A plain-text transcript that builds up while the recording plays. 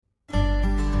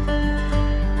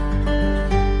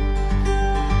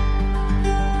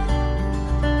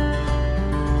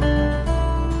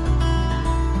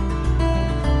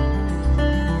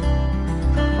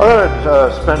We're going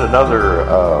to spend another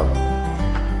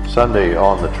Sunday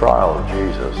on the trial of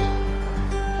Jesus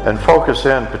and focus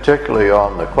in particularly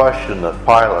on the question that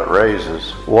Pilate raises: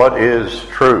 what is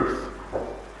truth?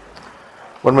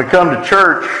 When we come to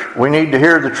church, we need to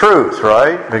hear the truth,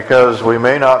 right? Because we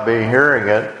may not be hearing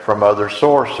it from other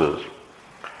sources.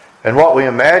 And what we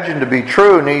imagine to be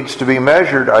true needs to be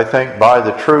measured, I think, by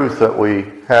the truth that we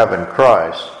have in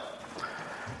Christ.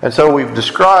 And so we've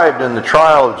described in the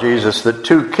trial of Jesus that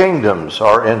two kingdoms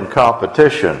are in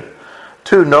competition.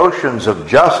 Two notions of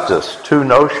justice, two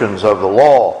notions of the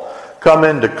law come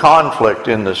into conflict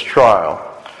in this trial.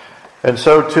 And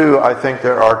so too, I think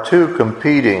there are two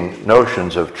competing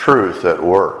notions of truth at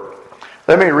work.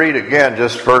 Let me read again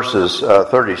just verses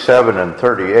 37 and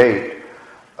 38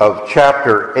 of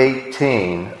chapter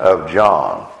 18 of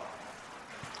John.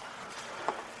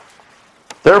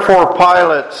 Therefore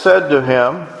Pilate said to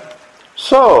him,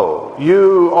 "So,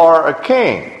 you are a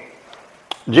king?"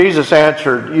 Jesus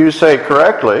answered, "You say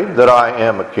correctly that I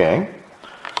am a king.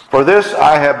 For this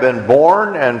I have been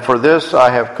born, and for this I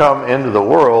have come into the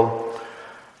world,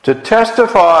 to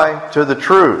testify to the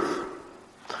truth.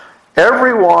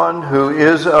 Everyone who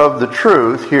is of the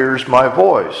truth hears my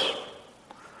voice."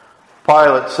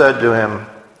 Pilate said to him,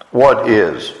 "What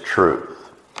is truth?"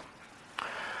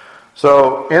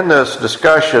 So in this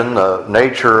discussion, the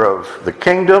nature of the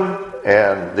kingdom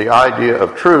and the idea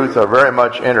of truth are very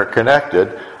much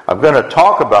interconnected. I'm going to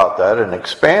talk about that and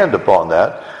expand upon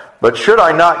that. But should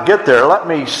I not get there, let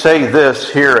me say this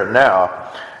here and now.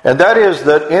 And that is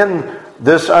that in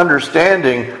this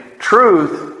understanding,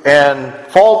 truth and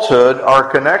falsehood are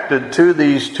connected to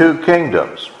these two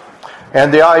kingdoms.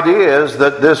 And the idea is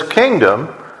that this kingdom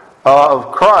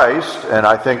of Christ, and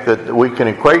I think that we can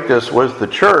equate this with the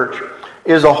church,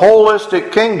 is a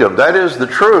holistic kingdom. That is, the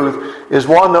truth is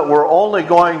one that we're only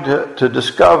going to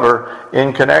discover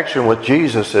in connection with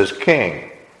Jesus as king.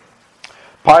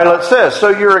 Pilate says, "So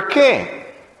you're a king."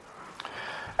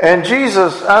 And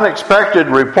Jesus' unexpected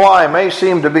reply may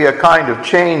seem to be a kind of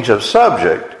change of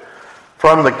subject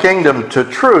from the kingdom to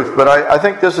truth, but I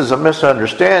think this is a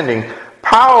misunderstanding.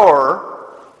 Power,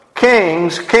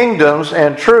 kings, kingdoms,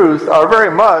 and truth are very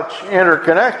much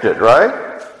interconnected, right?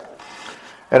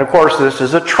 And of course, this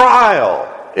is a trial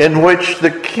in which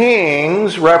the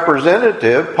king's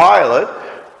representative, Pilate,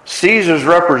 Caesar's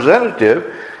representative,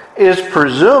 is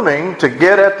presuming to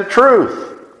get at the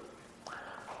truth.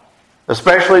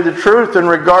 Especially the truth in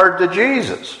regard to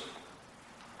Jesus.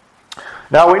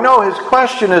 Now we know his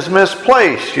question is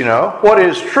misplaced, What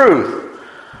is truth?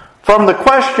 From the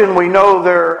question we know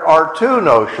there are two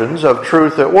notions of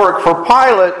truth at work. For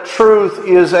Pilate, truth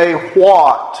is a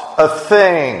what? A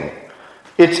thing.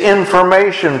 It's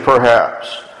information,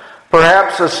 perhaps.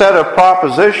 Perhaps a set of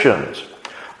propositions.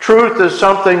 Truth is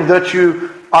something that you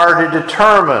are to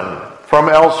determine from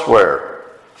elsewhere.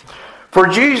 For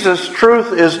Jesus,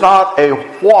 truth is not a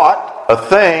what, a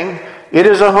thing. It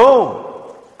is a whom.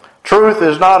 Truth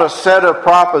is not a set of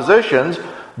propositions,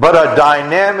 but a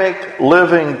dynamic,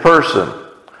 living person.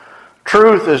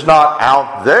 Truth is not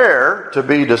out there to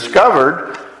be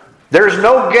discovered. There's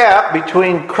no gap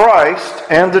between Christ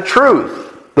and the truth.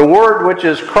 The Word, which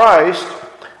is Christ,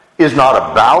 is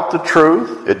not about the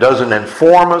truth. It doesn't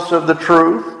inform us of the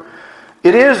truth.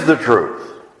 It is the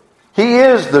truth. He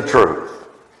is the truth.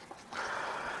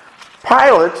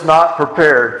 Pilate's not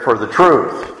prepared for the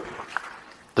truth.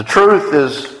 The truth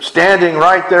is standing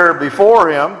right there before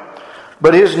him,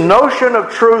 but his notion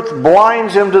of truth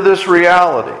blinds him to this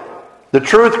reality. The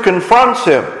truth confronts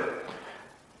him,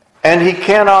 and he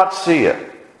cannot see it.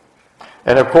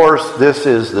 And of course, this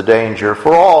is the danger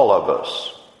for all of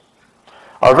us.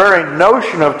 Our very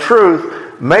notion of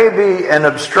truth may be an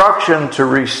obstruction to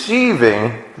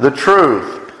receiving the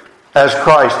truth as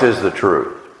Christ is the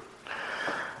truth.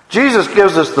 Jesus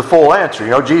gives us the full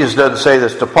answer. Jesus doesn't say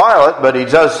this to Pilate, but he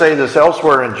does say this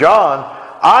elsewhere in John.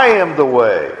 "I am the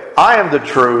way, I am the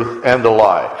truth, and the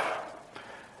life."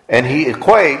 And he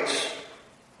equates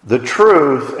the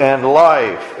truth and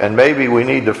life. And maybe we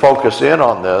need to focus in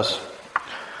on this.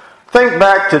 Think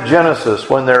back to Genesis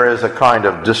when there is a kind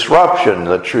of disruption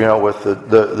with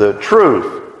the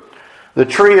truth. The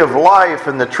tree of life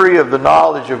and the tree of the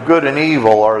knowledge of good and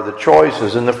evil are the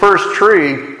choices. In the first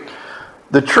tree,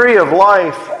 the tree of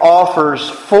life offers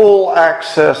full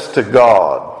access to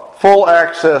God, full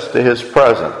access to His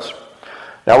presence.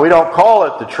 Now, we don't call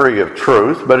it the tree of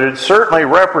truth, but it's certainly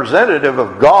representative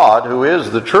of God, who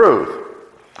is the truth.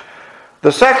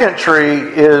 The second tree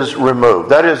is removed.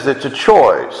 That is, it's a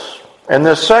choice. And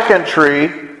this second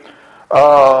tree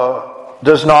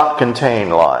does not contain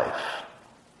life.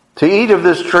 To eat of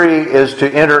this tree is to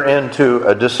enter into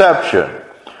a deception.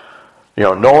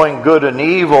 Knowing good and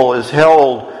evil is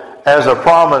held as a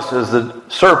promise, as the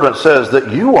serpent says,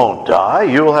 that you won't die,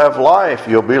 you'll have life,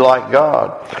 you'll be like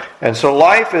God. And so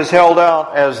life is held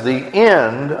out as the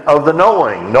end of the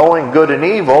knowing. Knowing good and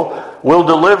evil will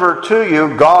deliver to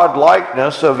you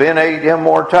God-likeness of innate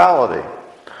immortality.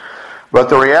 But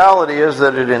the reality is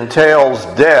that it entails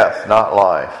death, not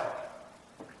life.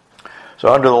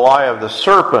 So under the lie of the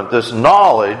serpent, this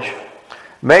knowledge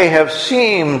may have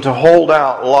seemed to hold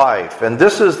out life. And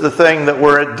this is the thing that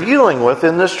we're dealing with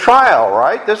in this trial,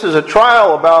 right? This is a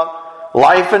trial about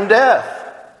life and death.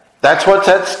 That's what's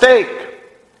at stake.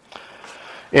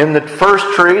 In the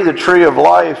first tree, the tree of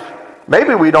life,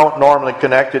 maybe we don't normally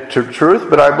connect it to truth,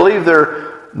 but I believe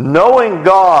they're knowing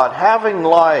God, having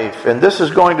life, and this is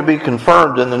going to be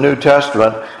confirmed in the New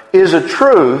Testament, is a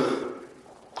truth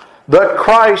that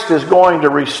Christ is going to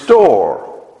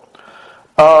restore.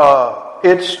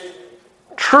 It's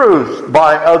truth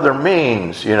by other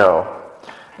means,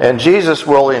 And Jesus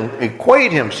will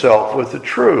equate himself with the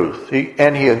truth. He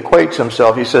equates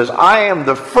himself. He says, I am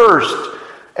the first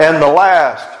and the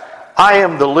last. I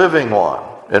am the living one,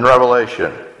 in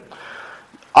Revelation.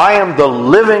 I am the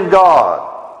living God.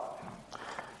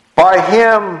 By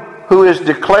him who is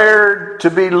declared to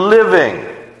be living,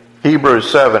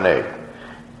 Hebrews 7:8.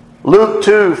 Luke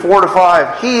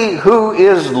 2:4-5, he who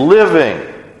is living.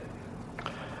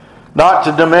 Not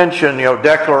to mention,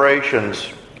 declarations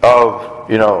of,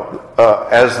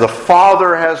 as the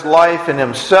Father has life in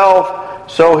himself,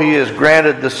 so he has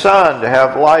granted the Son to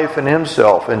have life in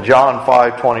himself, in John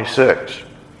 5:26.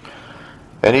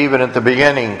 And even at the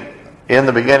beginning, in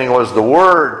the beginning was the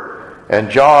Word, and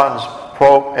John's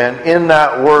quote, and in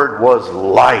that Word was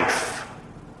life.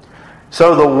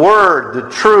 So the Word, the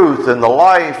truth, and the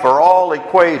life are all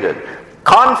equated.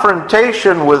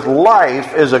 Confrontation with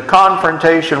life is a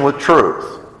confrontation with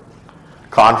truth.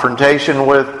 Confrontation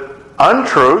with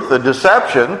untruth, a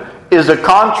deception, is a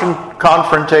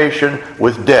confrontation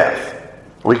with death.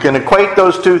 We can equate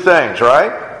those two things,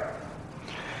 right?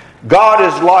 God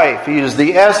is life. He is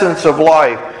the essence of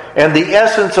life. And the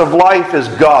essence of life is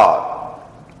God.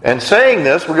 And saying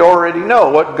this, we already know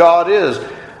what God is.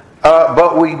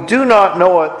 But we do not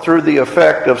know it through the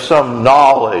effect of some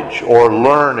knowledge or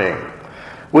learning.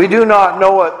 We do not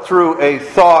know it through a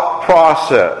thought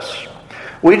process.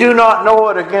 We do not know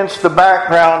it against the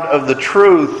background of the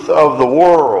truth of the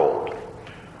world.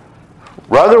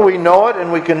 Rather, we know it,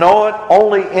 and we can know it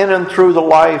only in and through the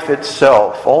life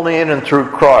itself, only in and through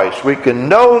Christ. We can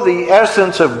know the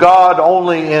essence of God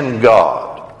only in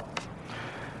God.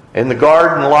 In the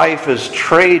garden, life is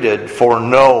traded for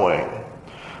knowing.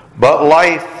 But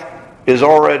life is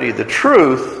already the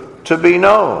truth to be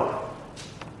known.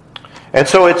 And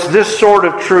so it's this sort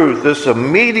of truth, this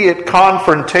immediate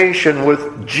confrontation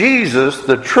with Jesus,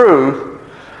 the truth,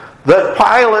 that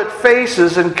Pilate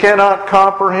faces and cannot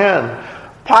comprehend.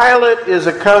 Pilate is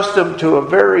accustomed to a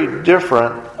very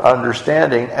different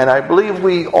understanding, and I believe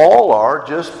we all are,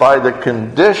 just by the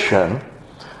condition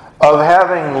of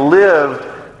having lived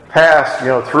past,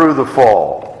 through the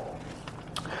fall.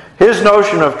 His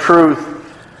notion of truth,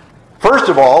 first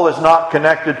of all, is not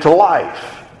connected to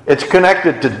life. It's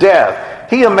connected to death.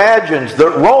 He imagines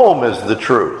that Rome is the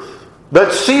truth,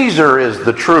 that Caesar is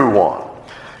the true one.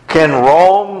 Can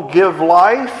Rome give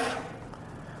life?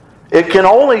 It can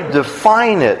only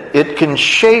define it. It can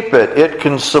shape it. It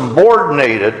can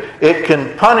subordinate it. It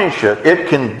can punish it. It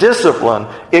can discipline.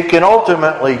 It can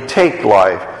ultimately take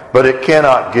life, but it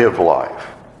cannot give life.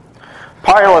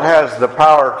 Pilate has the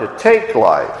power to take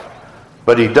life,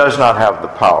 but he does not have the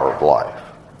power of life.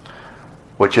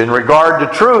 Which in regard to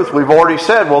truth, we've already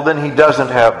said, well, then he doesn't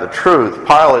have the truth.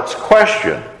 Pilate's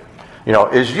question,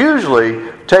 is usually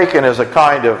taken as a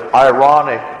kind of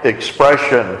ironic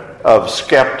expression of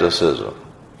skepticism.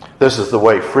 This is the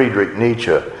way Friedrich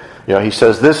Nietzsche, he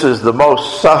says this is the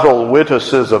most subtle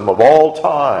witticism of all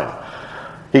time.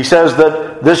 He says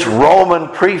that this Roman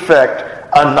prefect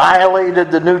annihilated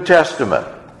the New Testament.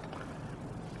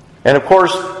 And of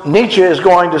course, Nietzsche is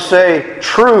going to say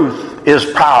truth is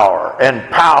power, and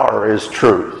power is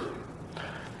truth.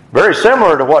 Very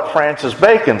similar to what Francis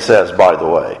Bacon says, by the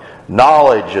way.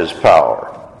 Knowledge is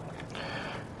power.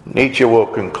 Nietzsche will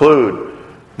conclude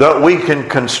that we can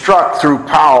construct through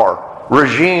power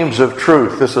regimes of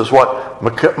truth. This is what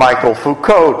Michel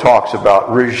Foucault talks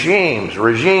about.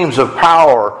 Regimes of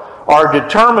power are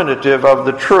determinative of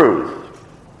the truth.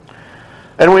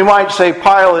 And we might say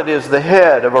Pilate is the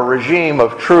head of a regime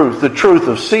of truth, the truth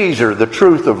of Caesar, the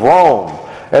truth of Rome.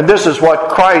 And this is what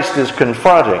Christ is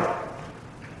confronting.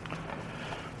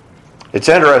 It's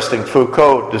interesting,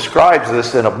 Foucault describes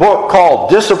this in a book called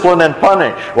Discipline and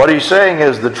Punish. What he's saying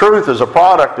is the truth is a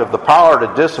product of the power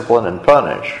to discipline and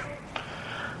punish.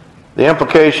 The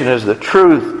implication is that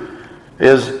truth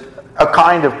is a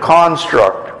kind of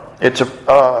construct. It's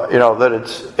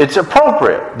that it's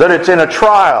appropriate, that it's in a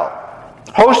trial,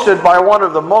 hosted by one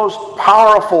of the most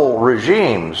powerful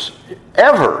regimes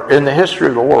ever in the history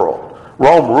of the world.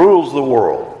 Rome rules the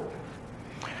world.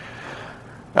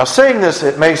 Now, saying this,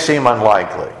 it may seem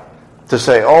unlikely to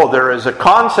say, there is a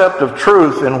concept of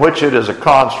truth in which it is a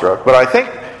construct, but I think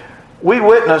we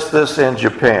witnessed this in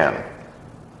Japan.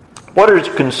 What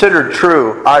is considered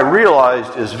true, I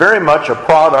realized, is very much a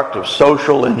product of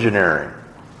social engineering.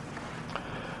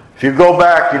 If you go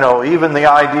back, even the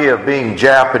idea of being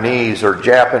Japanese or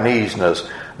Japaneseness,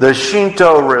 the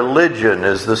Shinto religion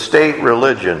is the state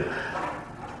religion.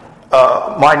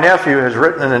 My nephew has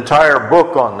written an entire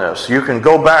book on this. You can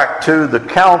go back to the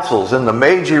councils in the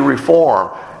Meiji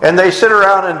Reform, and they sit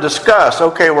around and discuss,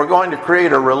 we're going to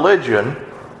create a religion.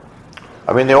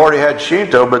 They already had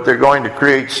Shinto, but they're going to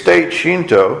create state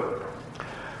Shinto.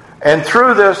 And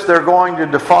through this, they're going to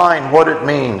define what it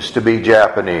means to be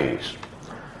Japanese.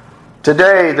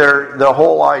 Today, the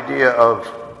whole idea of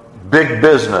big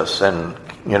business and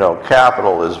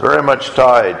capital is very much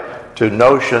tied to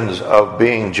notions of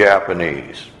being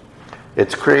Japanese.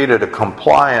 It's created a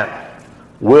compliant,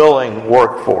 willing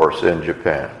workforce in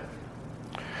Japan.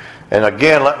 And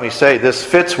again, let me say, this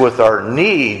fits with our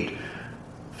need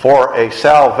for a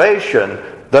salvation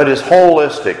that is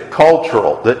holistic,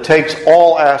 cultural, that takes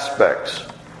all aspects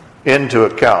into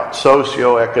account,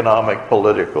 socioeconomic,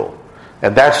 political.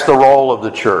 And that's the role of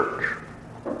the church.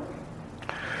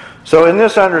 So in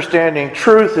this understanding,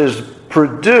 truth is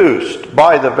produced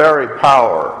by the very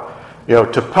power,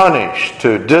 to punish,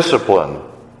 to discipline,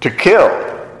 to kill.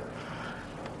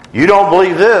 You don't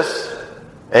believe this,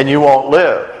 and you won't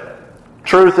live.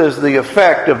 Truth is the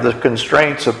effect of the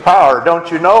constraints of power. Don't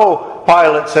you know,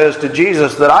 Pilate says to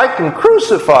Jesus, that I can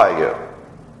crucify you?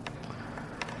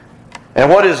 And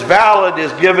what is valid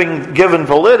is given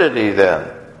validity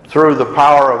then through the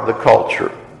power of the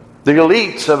culture. The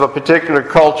elites of a particular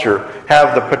culture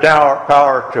have the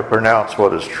power to pronounce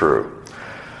what is true.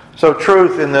 So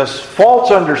truth in this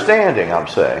false understanding, I'm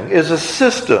saying, is a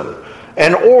system,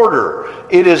 an order.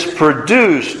 It is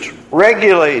produced,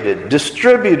 regulated,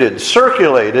 distributed,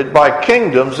 circulated by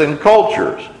kingdoms and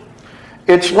cultures.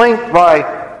 It's linked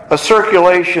by a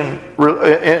circulation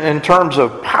in terms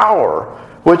of power,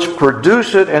 which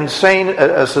produce it and sustain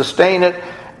it,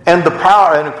 and the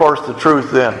power, and of course the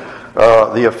truth then,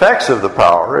 the effects of the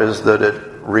power is that it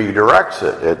redirects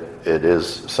it. It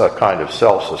is a kind of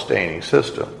self-sustaining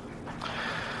system.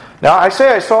 Now, I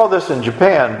say I saw this in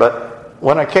Japan, but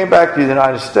when I came back to the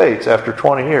United States after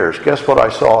 20 years, guess what I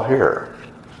saw here?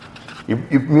 You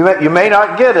may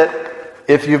not get it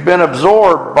if you've been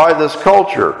absorbed by this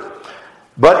culture,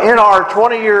 but in our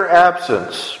 20-year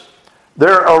absence,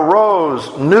 there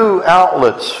arose new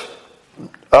outlets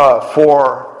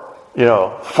for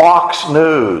Fox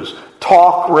News,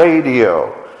 talk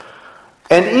radio,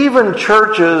 and even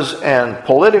churches and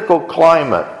political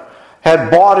climate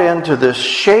had bought into this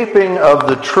shaping of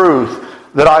the truth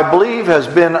that I believe has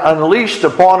been unleashed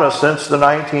upon us since the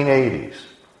 1980s.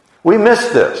 We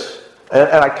missed this. And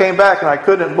I came back and I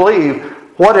couldn't believe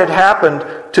what had happened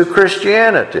to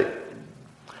Christianity.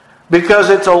 Because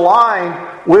it's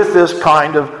aligned with this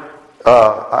kind of,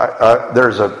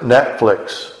 there's a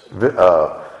Netflix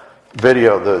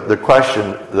video, the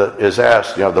question that is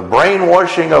asked, the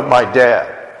brainwashing of my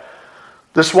dad.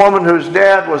 This woman whose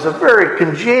dad was a very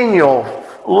congenial,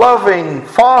 loving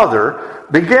father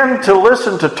began to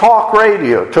listen to talk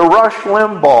radio, to Rush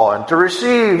Limbaugh, and to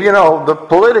receive, the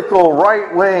political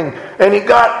right wing. And he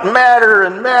got madder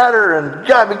and madder and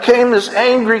became this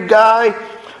angry guy.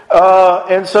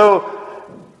 And so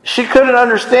she couldn't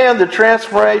understand the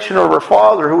transformation of her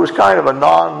father, who was kind of a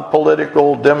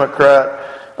non-political Democrat,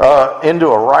 into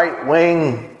a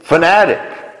right-wing fanatic.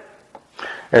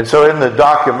 And so in the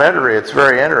documentary, it's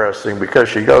very interesting because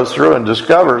she goes through and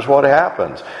discovers what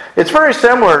happens. It's very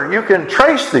similar. You can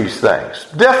trace these things.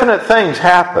 Definite things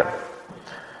happen.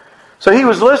 So he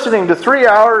was listening to 3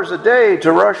 hours a day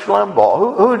to Rush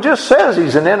Limbaugh, who just says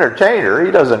he's an entertainer.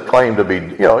 He doesn't claim to be,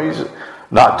 he's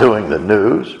not doing the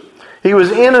news. He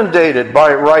was inundated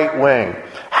by right wing.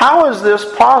 How is this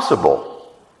possible?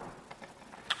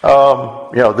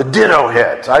 The ditto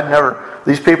heads.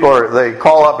 These people they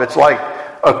call up, it's like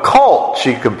a cult,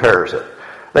 she compares it.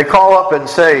 They call up and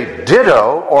say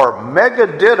ditto or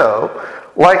mega ditto,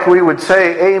 like we would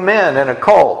say amen in a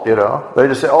cult, They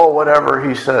just say, whatever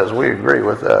he says, we agree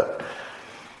with that.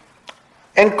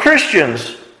 And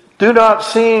Christians do not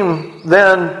seem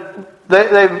then,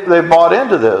 they bought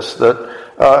into this, that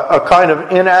a kind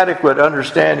of inadequate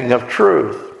understanding of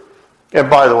truth. And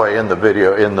by the way, in the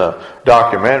video, in the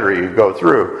documentary you go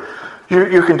through,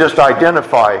 you can just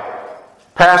identify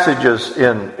passages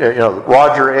in,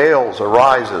 Roger Ailes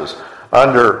arises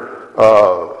under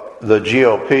the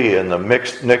GOP and the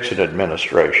Nixon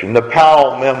administration, the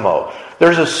Powell memo.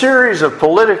 There's a series of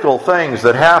political things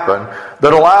that happen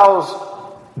that allows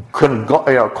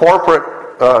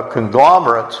corporate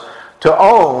conglomerates to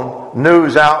own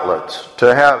news outlets,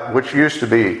 which used to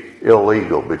be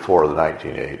illegal before the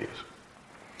 1980s.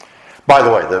 By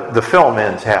the way, the film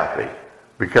ends happy,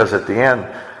 because at the end,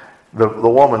 the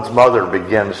woman's mother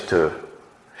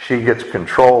she gets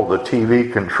control, the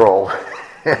TV control,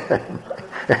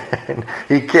 and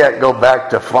he can't go back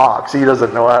to Fox. He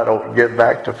doesn't know how to get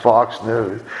back to Fox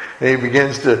News. And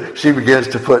she begins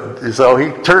to put, so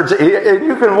he turns, and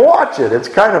you can watch it. It's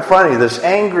kind of funny. This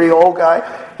angry old guy,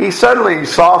 he suddenly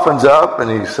softens up and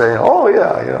he's saying, oh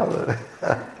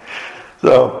yeah,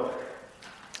 So,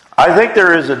 I think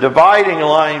there is a dividing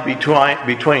line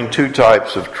between two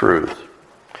types of truth.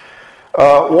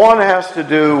 One has to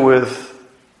do with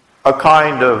a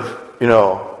kind of,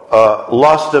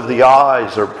 lust of the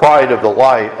eyes or pride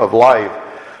of life.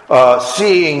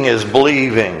 Seeing is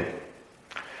believing.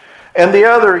 And the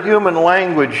other, human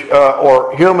language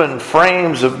or human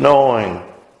frames of knowing.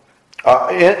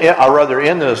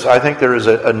 In this, I think there is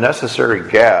a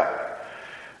necessary gap.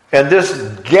 And this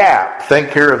gap,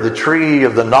 think here of the tree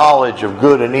of the knowledge of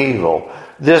good and evil.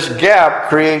 This gap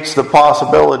creates the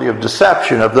possibility of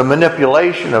deception, of the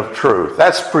manipulation of truth.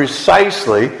 That's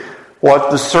precisely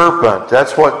what the serpent,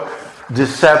 that's what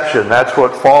deception, that's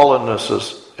what fallenness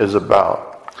is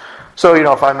about. So,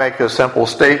 if I make a simple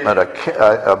statement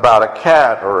about a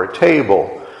cat or a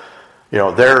table,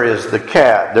 there is the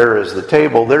cat, there is the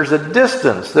table, there's a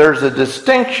distance, there's a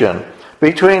distinction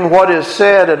between what is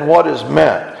said and what is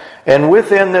meant. And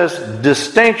within this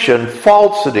distinction,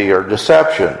 falsity or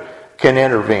deception can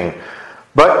intervene.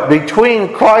 But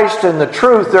between Christ and the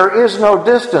truth, there is no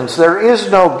distance, there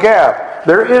is no gap,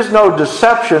 there is no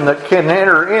deception that can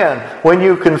enter in. When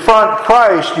you confront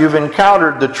Christ, you've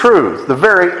encountered the truth. The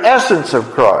very essence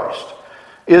of Christ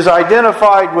is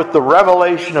identified with the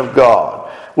revelation of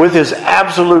God, with His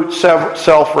absolute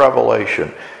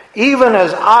self-revelation. Even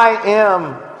as I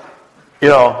am,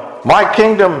 my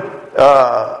kingdom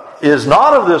is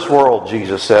not of this world,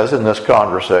 Jesus says in this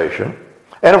conversation.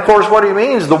 And of course what he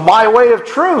means, my way of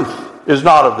truth is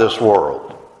not of this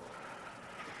world.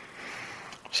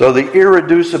 So the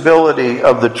irreducibility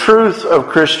of the truth of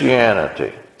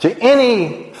Christianity to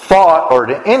any thought or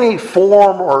to any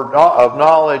form of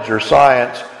knowledge or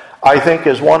science, I think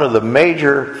is one of the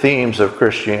major themes of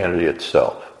Christianity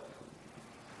itself.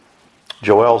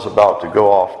 Joelle's about to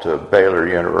go off to Baylor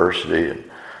University and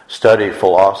study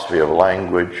philosophy of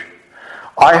language.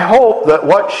 I hope that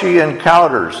what she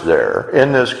encounters there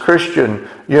in this Christian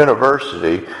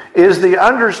university is the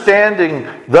understanding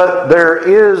that there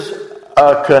is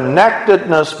a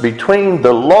connectedness between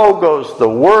the Logos, the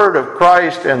Word of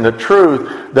Christ, and the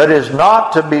truth that is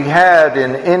not to be had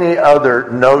in any other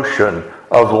notion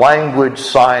of language,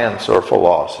 science, or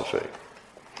philosophy.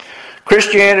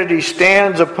 Christianity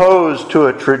stands opposed to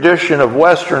a tradition of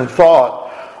Western thought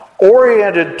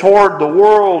oriented toward the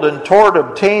world and toward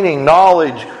obtaining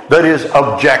knowledge that is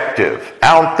objective,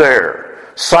 out there,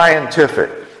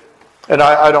 scientific. And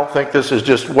I don't think this is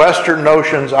just Western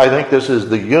notions. I think this is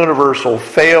the universal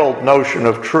failed notion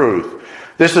of truth.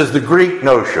 This is the Greek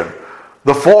notion.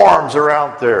 The forms are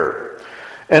out there.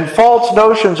 And false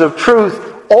notions of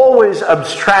truth always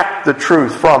abstract the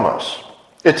truth from us.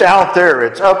 It's out there,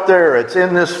 it's up there, it's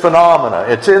in this phenomena,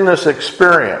 it's in this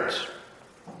experience.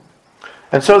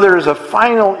 And so there is a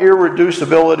final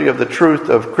irreducibility of the truth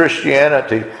of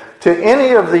Christianity to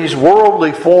any of these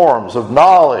worldly forms of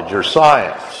knowledge or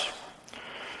science.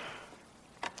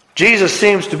 Jesus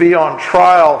seems to be on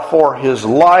trial for his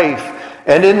life,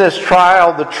 and in this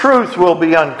trial the truth will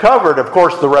be uncovered. Of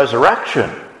course, the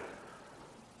resurrection.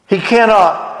 He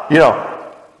cannot,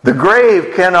 the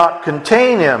grave cannot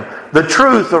contain him. The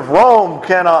truth of Rome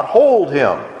cannot hold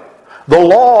him. The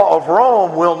law of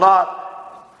Rome will not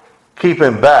keep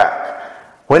him back.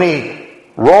 When he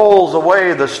rolls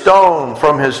away the stone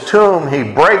from his tomb, he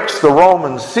breaks the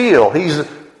Roman seal. He's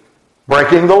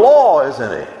breaking the law,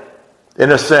 isn't he?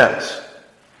 In a sense.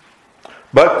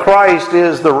 But Christ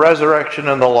is the resurrection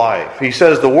and the life. He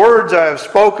says, the words I have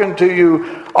spoken to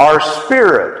you are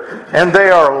spirit, and they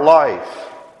are life.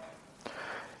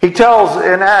 He tells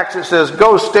in Acts, it says,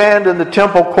 go stand in the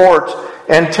temple courts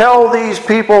and tell these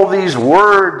people these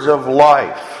words of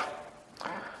life.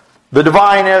 The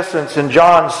divine essence in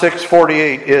John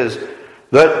 6:48 is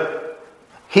that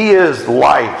He is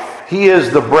life. He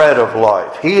is the bread of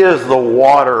life. He is the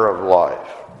water of life.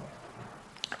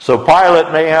 So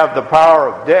Pilate may have the power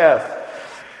of death,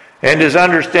 and his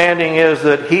understanding is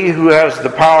that he who has the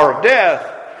power of death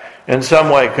in some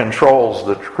way controls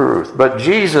the truth. But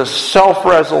Jesus'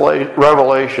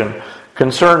 self-revelation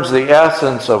concerns the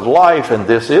essence of life, and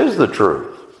this is the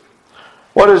truth.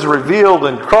 What is revealed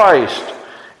in Christ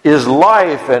is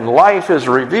life, and life is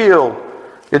revealed.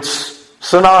 It's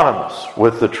synonymous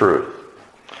with the truth.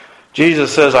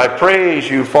 Jesus says, I praise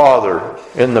you, Father,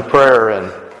 in the prayer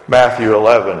in Matthew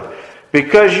 11,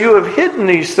 because you have hidden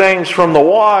these things from the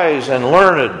wise and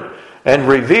learned and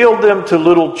revealed them to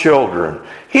little children.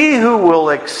 He who will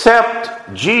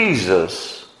accept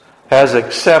Jesus has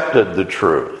accepted the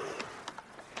truth.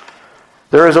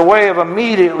 There is a way of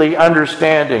immediately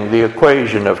understanding the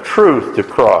equation of truth to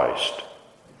Christ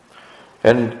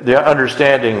and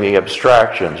understanding the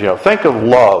abstractions. Think of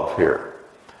love here.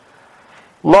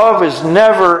 Love is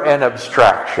never an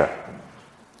abstraction.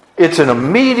 It's an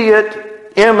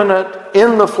immediate, imminent,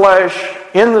 in the flesh,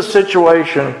 in the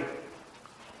situation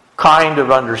kind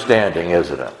of understanding,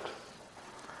 isn't it?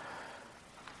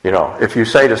 If you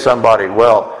say to somebody,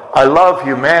 well, I love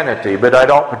humanity, but I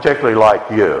don't particularly like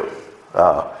you.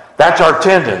 That's our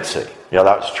tendency.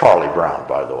 That's Charlie Brown,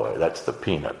 by the way. That's the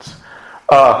Peanuts.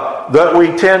 That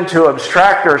we tend to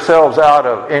abstract ourselves out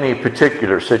of any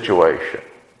particular situation.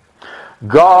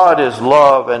 God is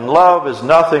love, and love is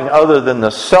nothing other than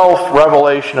the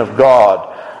self-revelation of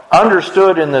God,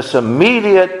 understood in this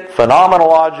immediate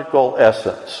phenomenological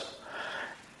essence.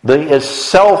 The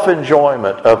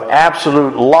self-enjoyment of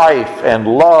absolute life and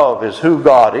love is who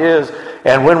God is,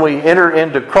 and when we enter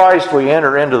into Christ, we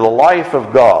enter into the life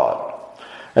of God.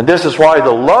 And this is why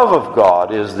the love of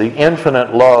God is the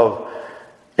infinite love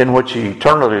in which He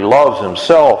eternally loves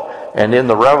Himself, and in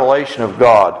the revelation of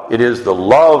God, it is the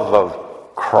love of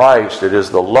Christ, it is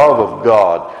the love of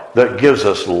God that gives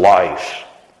us life.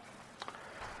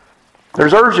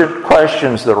 There's urgent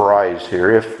questions that arise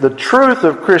here. If the truth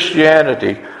of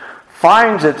Christianity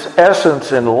finds its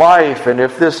essence in life, and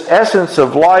if this essence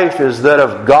of life is that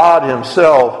of God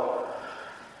Himself,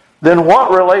 then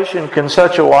what relation can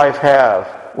such a life have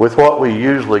with what we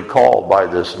usually call by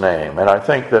this name? And I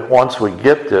think that once we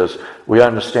get this, we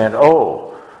understand,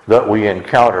 that we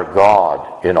encounter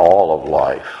God in all of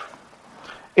life.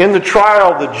 In the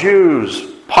trial, the Jews,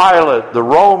 Pilate, the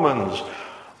Romans,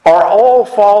 are all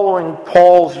following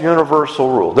Paul's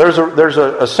universal rule. There's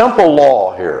a simple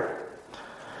law here.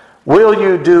 Will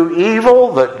you do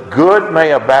evil that good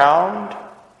may abound?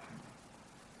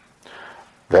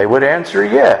 They would answer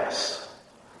yes.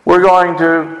 We're going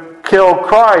to kill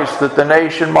Christ that the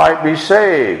nation might be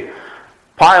saved.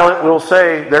 Pilate will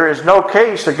say, there is no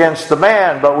case against the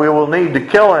man, but we will need to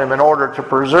kill him in order to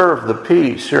preserve the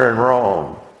peace here in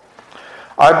Rome.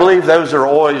 I believe those are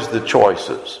always the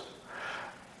choices.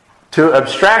 To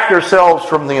abstract ourselves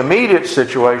from the immediate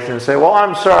situation and say, well,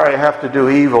 I'm sorry I have to do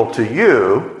evil to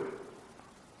you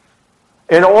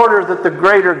in order that the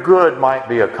greater good might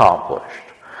be accomplished.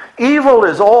 Evil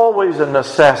is always a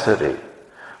necessity,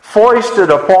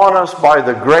 foisted upon us by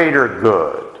the greater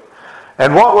good.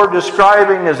 And what we're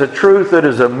describing is a truth that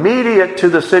is immediate to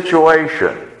the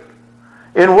situation,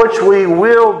 in which we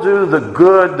will do the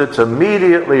good that's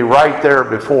immediately right there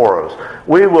before us.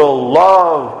 We will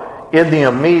love in the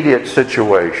immediate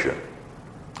situation.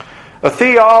 A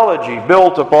theology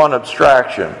built upon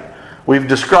abstraction. We've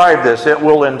described this. It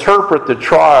will interpret the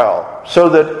trial so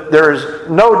that there is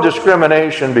no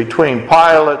discrimination between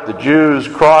Pilate, the Jews,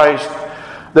 Christ.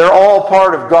 They're all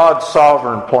part of God's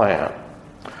sovereign plan.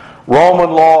 Roman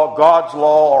law, God's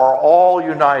law are all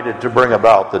united to bring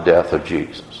about the death of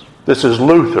Jesus. This is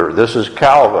Luther, this is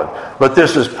Calvin, but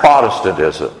this is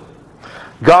Protestantism.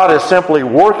 God is simply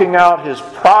working out His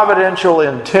providential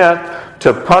intent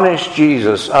to punish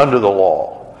Jesus under the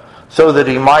law, so that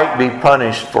He might be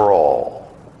punished for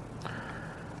all.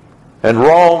 And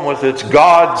Rome, with its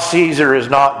God Caesar, is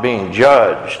not being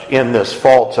judged in this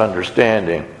false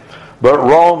understanding, but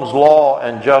Rome's law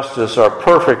and justice are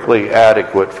perfectly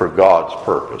adequate for God's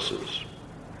purposes.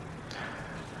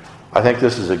 I think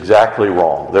this is exactly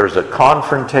wrong. There's a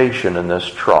confrontation in this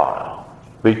trial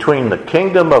between the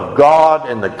kingdom of God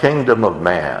and the kingdom of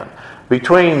man,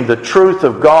 between the truth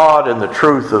of God and the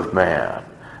truth of man,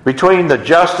 between the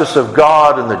justice of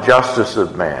God and the justice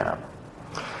of man.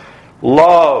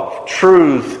 Love,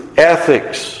 truth,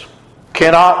 ethics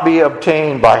cannot be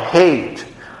obtained by hate,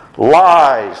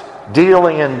 lies,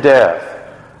 dealing in death.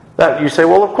 That you say,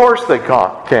 well, of course they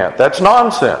can't. That's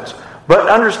nonsense. But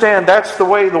understand, that's the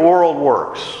way the world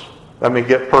works. Let me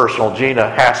get personal.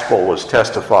 Gina Haspel was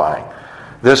testifying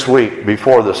this week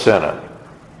before the Senate.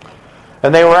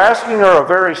 And they were asking her a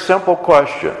very simple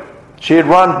question. She had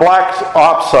run black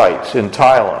ops sites in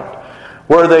Thailand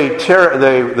where they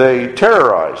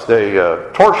terrorized, they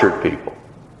tortured people.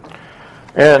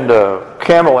 And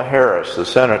Kamala Harris, the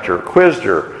senator, quizzed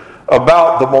her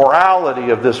about the morality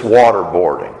of this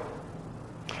waterboarding.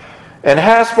 And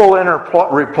Haspel, in her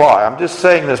reply, I'm just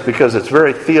saying this because it's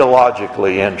very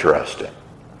theologically interesting.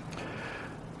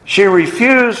 She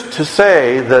refused to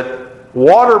say that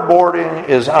waterboarding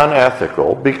is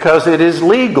unethical because it is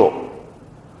legal.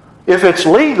 If it's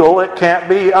legal, it can't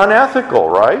be unethical,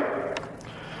 right?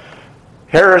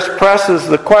 Harris presses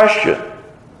the question,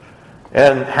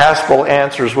 and Haspel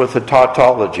answers with a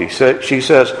tautology. She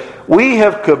says, "We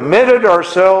have committed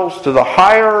ourselves to the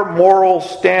higher moral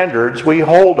standards we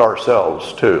hold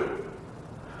ourselves to."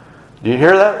 Do you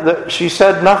hear that? She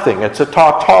said nothing. It's a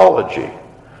tautology.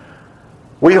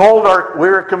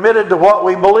 We're committed to what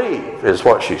we believe, is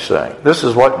what she's saying. This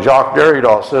is what Jacques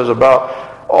Derrida says about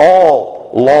all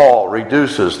law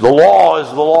reduces. The law is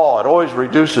the law. It always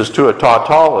reduces to a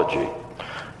tautology.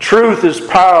 Truth is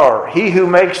power. He who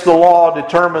makes the law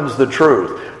determines the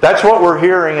truth. That's what we're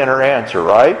hearing in her answer,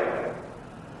 right?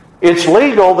 It's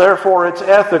legal, therefore it's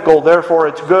ethical, therefore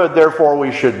it's good, therefore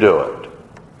we should do it.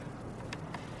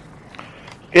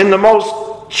 In the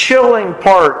most chilling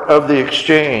part of the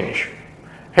exchange,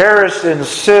 Harris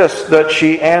insists that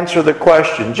she answer the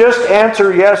question. Just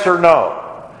answer yes or no.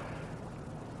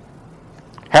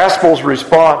 Haspel's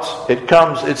response,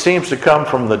 it seems to come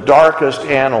from the darkest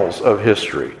annals of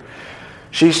history.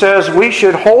 She says, "We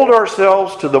should hold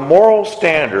ourselves to the moral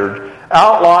standard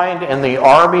outlined in the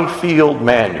Army Field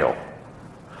Manual."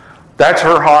 That's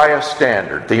her highest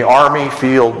standard, the Army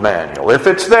Field Manual. If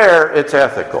it's there, it's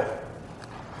ethical.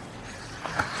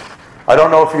 I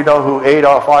don't know if you know who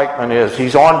Adolf Eichmann is.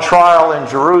 He's on trial in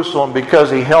Jerusalem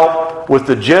because he helped with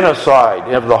the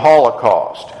genocide of the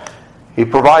Holocaust. He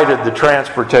provided the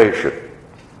transportation.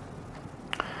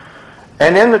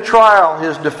 And in the trial,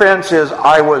 his defense is,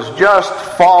 "I was just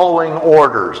following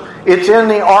orders." It's in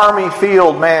the Army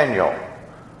Field Manual.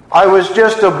 I was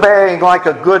just obeying like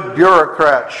a good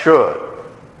bureaucrat should.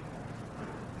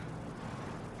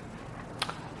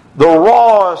 The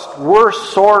rawest,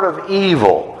 worst sort of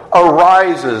evil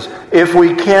arises if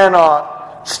we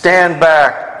cannot stand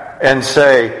back and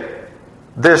say,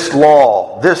 this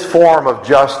law, this form of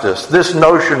justice, this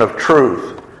notion of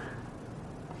truth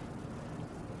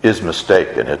is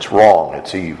mistaken. It's wrong.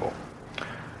 It's evil.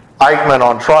 Eichmann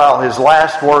on trial, his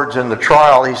last words in the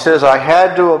trial, he says, "I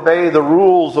had to obey the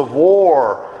rules of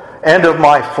war and of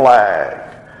my flag.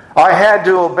 I had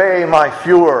to obey my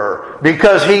Führer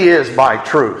because he is my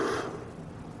truth."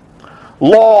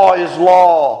 Law is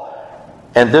law.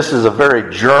 And this is a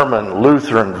very German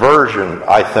Lutheran version,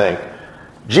 I think.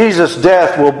 Jesus'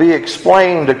 death will be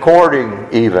explained according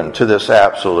even to this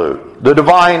absolute. The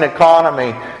divine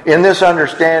economy in this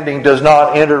understanding does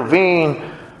not intervene,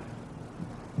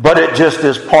 but it just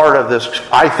is part of this,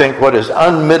 I think, what is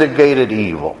unmitigated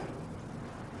evil.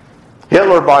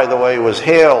 Hitler, by the way, was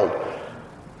hailed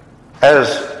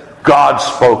as God's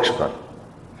spokesman.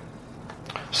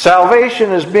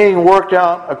 Salvation is being worked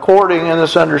out according, in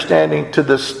this understanding, to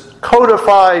this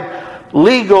codified,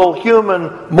 legal,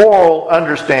 human, moral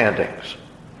understandings.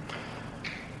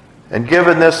 And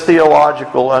given this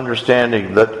theological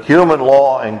understanding that human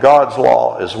law and God's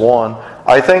law is one,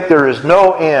 I think there is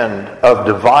no end of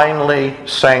divinely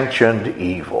sanctioned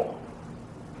evil.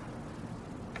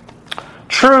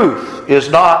 Truth is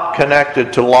not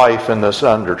connected to life in this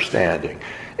understanding.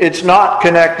 It's not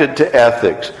connected to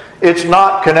ethics. It's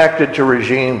not connected to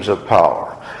regimes of power.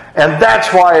 And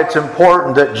that's why it's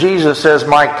important that Jesus says,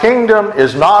 "My kingdom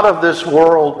is not of this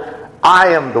world. I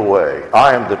am the way.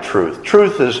 I am the truth."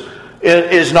 Truth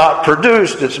is not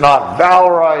produced. It's not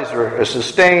valorized or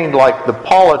sustained like the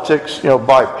politics,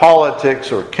 by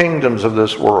politics or kingdoms of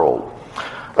this world.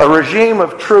 A regime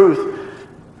of truth,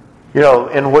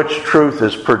 in which truth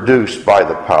is produced by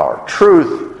the power.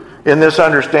 Truth, in this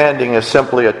understanding, is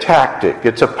simply a tactic.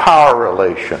 It's a power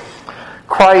relation.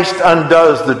 Christ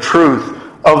undoes the truth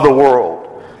of the world,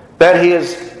 that he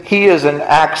is an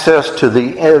access to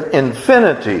the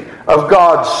infinity of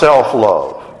God's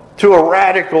self-love, to a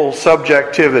radical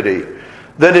subjectivity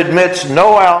that admits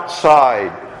no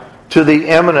outside, to the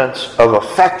immanence of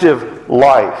effective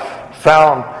life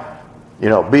found,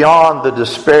 beyond the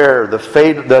despair, the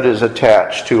fate that is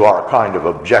attached to our kind of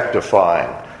objectifying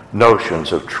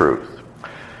notions of truth.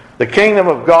 The kingdom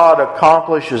of God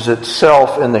accomplishes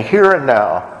itself in the here and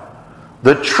now,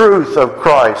 the truth of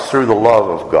Christ through the love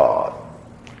of God.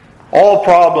 All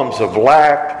problems of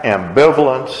lack,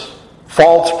 ambivalence,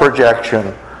 false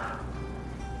projection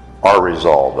are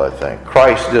resolved, I think.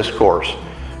 Christ's discourse,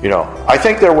 I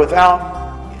think they're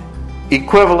without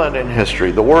equivalent in history.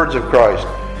 The words of Christ,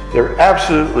 they're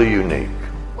absolutely unique.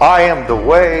 I am the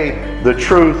way, the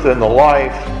truth, and the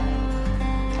life.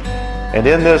 And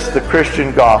in this, the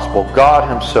Christian gospel, God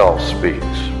Himself speaks.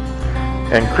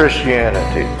 And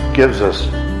Christianity gives us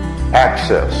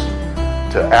access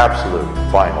to absolute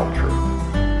final truth.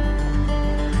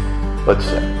 Let's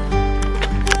sing.